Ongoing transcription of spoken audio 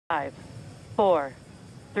5, 4,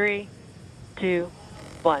 3, 2,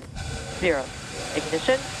 1, 0.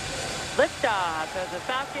 Ignition. Liftoff of the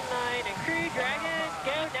Falcon 9 and Crew Dragon.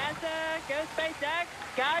 Go NASA, go SpaceX,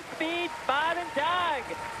 Godspeed, Bob and Doug.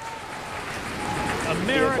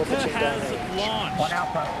 America has launched.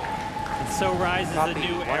 And so rises a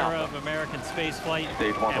new era of American spaceflight,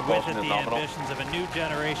 and with it the ambitions of a new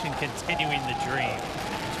generation continuing the dream.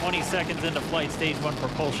 20 seconds into flight, stage 1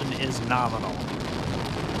 propulsion is nominal.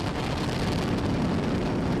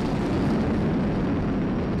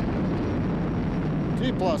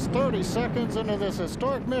 T plus 30 seconds into this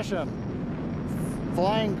historic mission.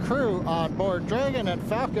 Flying crew on board Dragon and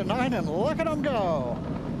Falcon 9, and look at them go.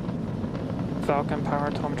 Falcon power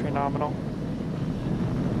telemetry nominal.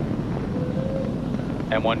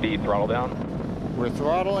 M1D throttle down. We're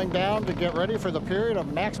throttling down to get ready for the period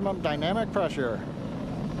of maximum dynamic pressure.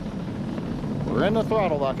 We're in the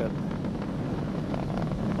throttle bucket.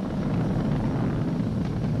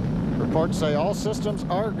 Reports say all systems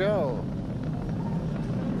are go.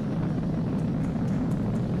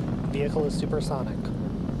 Vehicle is supersonic.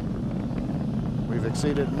 We've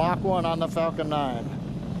exceeded Mach 1 on the Falcon 9.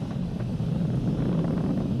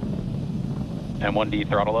 M1D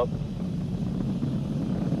throttle up.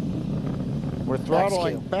 We're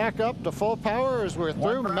throttling back up to full power as we're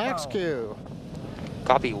through max Q.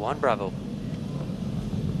 Copy, 1 Bravo.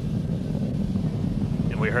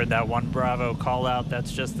 And we heard that 1 Bravo call out.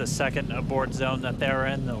 That's just the second abort zone that they're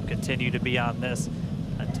in. They'll continue to be on this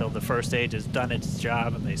until the first stage has done its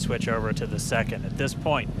job and they switch over to the second. At this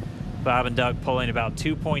point, Bob and Doug pulling about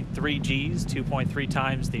 2.3 Gs, 2.3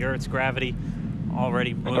 times the Earth's gravity,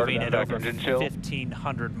 already moving at over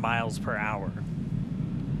 1,500 miles per hour.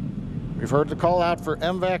 We've heard the call out for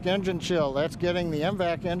MVAC engine chill. That's getting the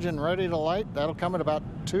MVAC engine ready to light. That'll come at about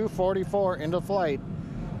 2:44 into flight.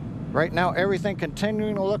 Right now, everything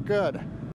continuing to look good.